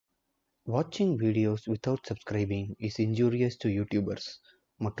Watching videos without subscribing is injurious to YouTubers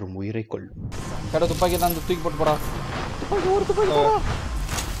மற்றும் உயிரை கொல்லும். கடை துப்பாக்கி தான் தூக்கி போட்டு போடா. துப்பாக்கி போடா.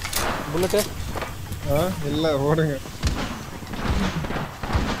 புல்லட் இல்ல ஓடுங்க.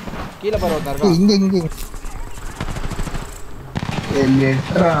 கீழ பாரு ஒருத்தர் இருக்கா. இங்க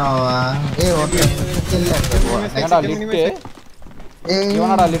லெட்டராவா ஓகே இல்ல என்னடா லிஃப்ட்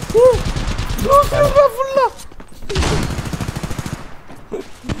இவனடா லிஃப்ட் ஃபுல்லா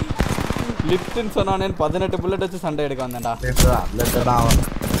லிஃப்ட்னு சொன்னானே 18 புல்லட் வச்சு சண்டை எடுக்க வந்தேன்டா. லெட்டராவா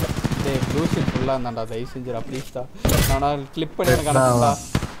டேய் ப்ளூ ஷீட் ஃபுல்லா இருந்தான்டா. தயவு செஞ்சு ப்ளீஸ் டா. நான் கிளிப் பண்ணி எனக்கு அனுப்புடா.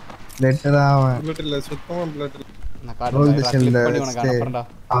 லெட்டராவா புல்லட் இல்ல சுத்தமா புல்லட் இல்ல. நான் கார்டு கிளிப் பண்ணி உனக்கு அனுப்புறேன்டா.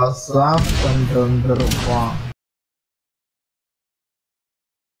 சாஃப்ட் பண்ணிட்டு இருப்பான்.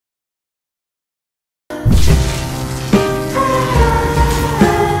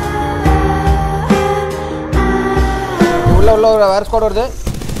 உள்ள ஒரு வேர் ஸ்குவாட் வருது.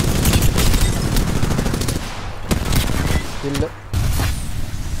 இல்ல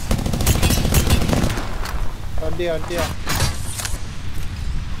அடியா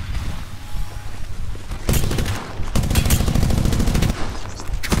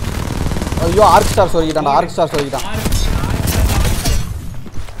ஐயோ ஆர்க் ஸ்டார் சொல்லிட்டான்டா. ஆர்க் ஸ்டார் சொல்லிட்டான்.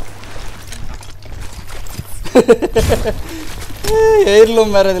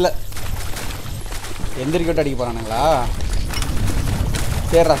 ஏர்லூம் வேற இதுல எந்திரிக்கிட்டு அடிக்க போறானுங்களா?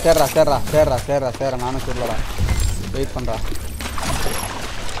 சேர்றா நானும் சொல்லடா. வெயிட் பண்றா.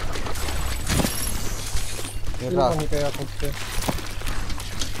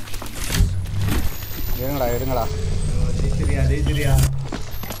 இருங்கடா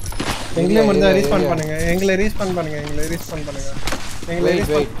எங்களே முடிஞ்சா ரீஸ்பான் பண்ணுங்க. எங்களை ரீஸ்பான் பண்ணுங்க.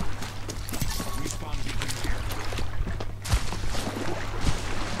 வெயிட்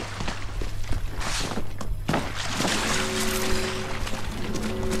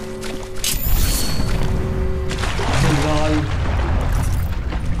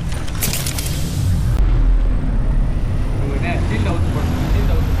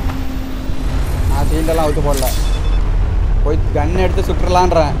ஷீல்டெல்லாம் அவுத்து போடல. போய் கன் எடுத்து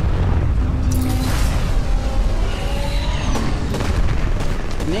சுட்டுலான்றேன்.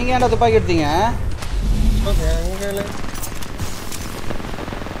 நீங்க ஏன்டா துப்பாக்கி எடுத்தீங்க?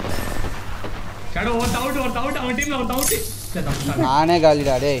 நானே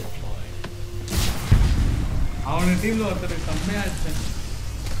காலிடா டேய்.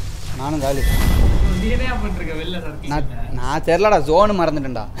 நானும் காலி. நான் தெரியலடா. ஜோனு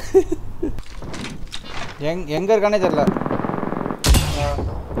மறந்துட்டேன்டா. எங்க இருக்கானே தெரியல.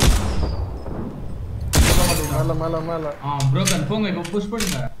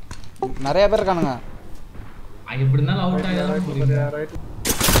 நிறைய பேர் இருக்கானுங்க.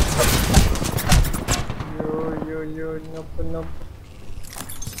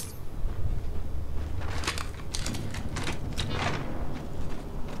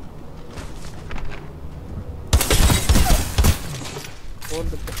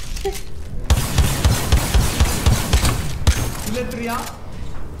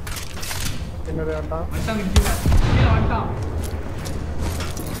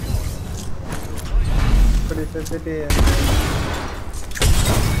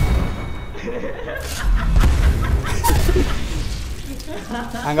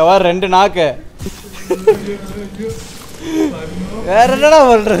 அங்க வா 2 நாக்கு. வேற என்னடா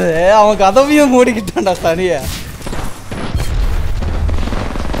பண்றது? அவன் கதவையும் மூடிக்கிட்டான்டா தனியா.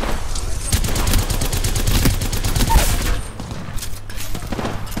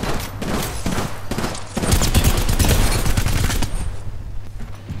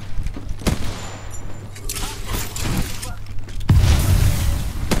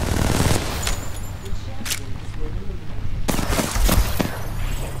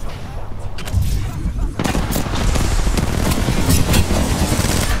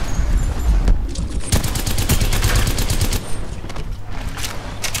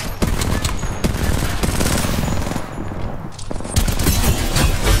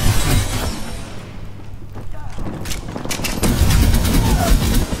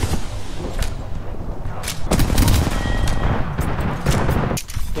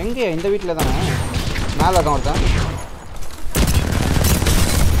 எங்கே? இந்த வீட்டில் தானே. மேலே தான்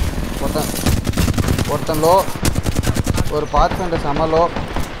ஒருத்தன் லோ. ஒரு பார்த்து செம லோ.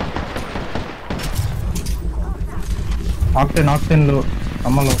 ஆக்டேன் லோ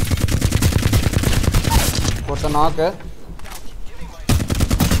செம லோ. ஒருத்தன் நாக்கு.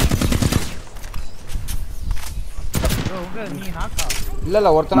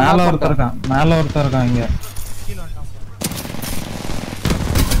 இல்ல ஒருத்தன் மேலே ஒருத்தர் இருக்கான் இங்க.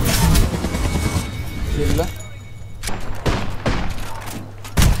 இல்ல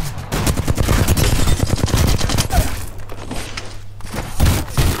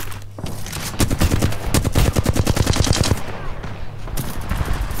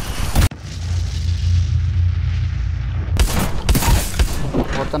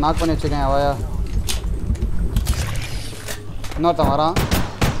ஒருத்தன் நாக் பண்ணி வச்சுக்கேன் அவையா. இன்னொருத்தன் வரான்.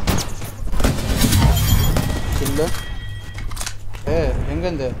 இல்லை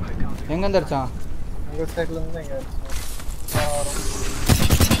எங்கேருந்து அடிச்சான்? உங்க சைடுல இருந்து எங்க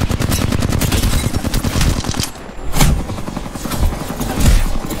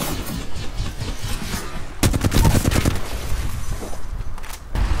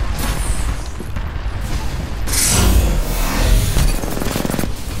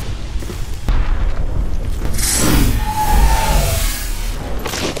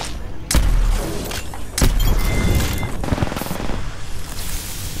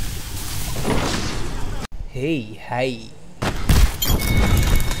Hey, hi.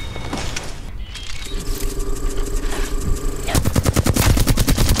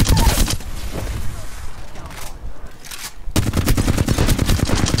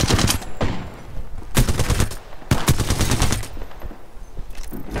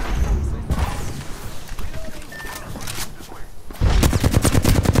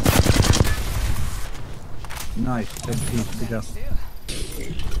 Nice, good piece to go.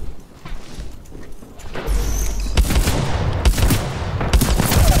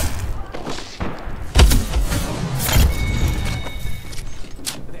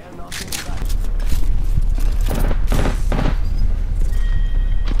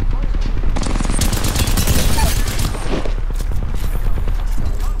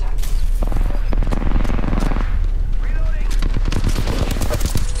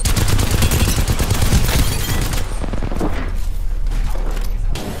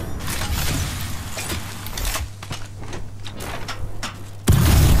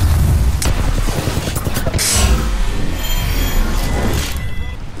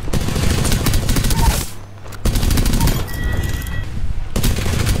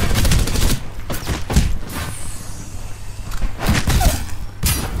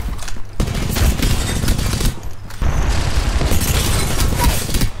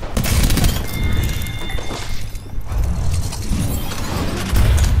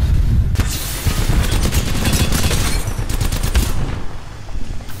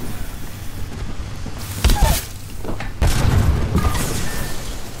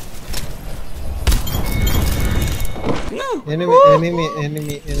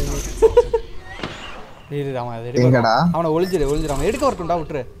 enemy. எங்கடா அவனை ஒளிஞ்சிரு அவன் எடுக்க வரட்டும்டா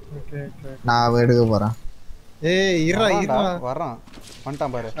விட்டுரு. நான் எடுக்க போறேன். ஏய் இறா வரான்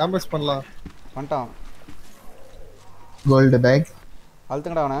வந்துட்டான் பாரு. ஆம்பஸ் பண்ணலாம் வந்துட்டான். கோல்ட் பேக்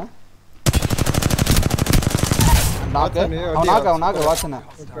அழுத்துங்கடா அவனை. நாக்கு வாட்சனை.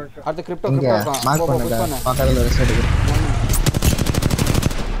 அடுத்து கிரிப்டோ இருக்கான். மார்க் பண்ணுங்க. பக்கத்துல ஒரு சைடு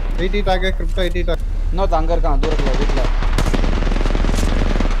 80 டாக் கிரிப்டோ 80 டாக். இன்னொரு அங்க இருக்கான் தூரத்துல வீட்ல.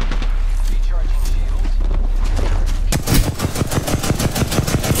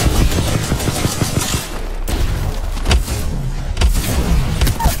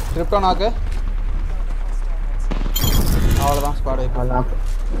 கிரிப்டோ நாக்கு. அவ்வளவுதான் ஸ்குவாட் இப்போ.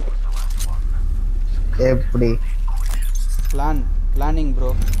 எப்படி பிளானிங் ப்ரோ.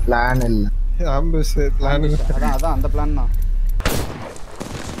 பிளான் இல்ல ஆம்பஸ் பிளான். அதான் அந்த பிளான் தான்.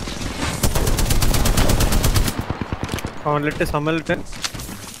 அவன் லிட்டு சமல்ட்டு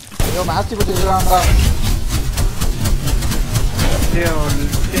ஐயோ மேட்ச் போட்டு இருக்கான்டா.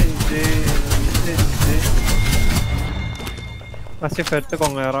 அசிஃப்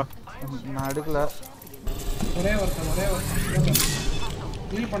எடுத்துக்கோங்க யாரா. நான் எடுக்கல. ஒரே ஒருத்தன்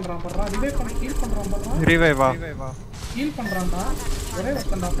ஹீல் பண்றான் பண்றா. ஹீல் பண்றான் பண்றா. ரிவைவா ஹீல் பண்றான்டா. ஒரே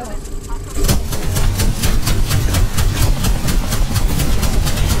ஒருத்தன் தான்.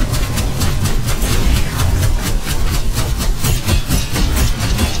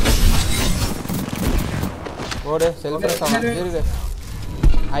 ஓடு செல்ஃப்ரஸ் அவன் இருக்கு.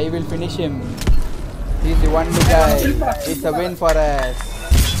 I will finish him. He's the one guy. It's a win for us.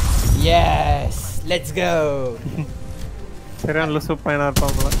 Yes, let's go. சரியான லூசு பையனா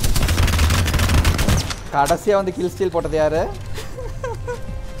இருப்பான்ல. கடைசியா வந்து கில் ஸ்டீல் போட்டது யாரு?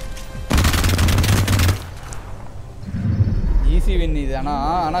 ஈஸி வின் இது. ஆனா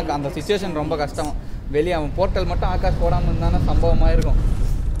அந்த சிச்சுவேஷன் ரொம்ப கஷ்டம். வெளியே அவன் போர்ட்டல் மட்டும் ஆகாஷ் போடாம இருந்தானா சம்பவமா இருக்கும்.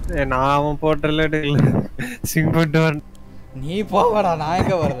 நான் அவன் போர்ட்டல்ல எடுக்கல. சிங்கப்பூர் நீ போவடா, நான்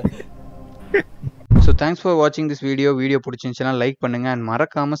எங்க வரது. ஸோ தேங்க்ஸ் ஃபார் வாட்சிங் திஸ் வீடியோ பிடிச்சிருந்துச்சுன்னா லைக் பண்ணுங்கள் அண்ட்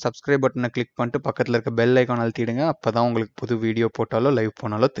மறக்காமல் சப்ஸ்கிரைப் பட்டனை கிளிக் பண்ணிட்டு பக்கத்தில் இருக்க பெல் ஐக்கான் அழுத்திடுங்க. அப்போ தான் உங்களுக்கு புது வீடியோ போட்டாலோ லைவ்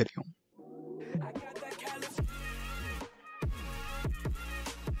போனாலோ தெரியும்.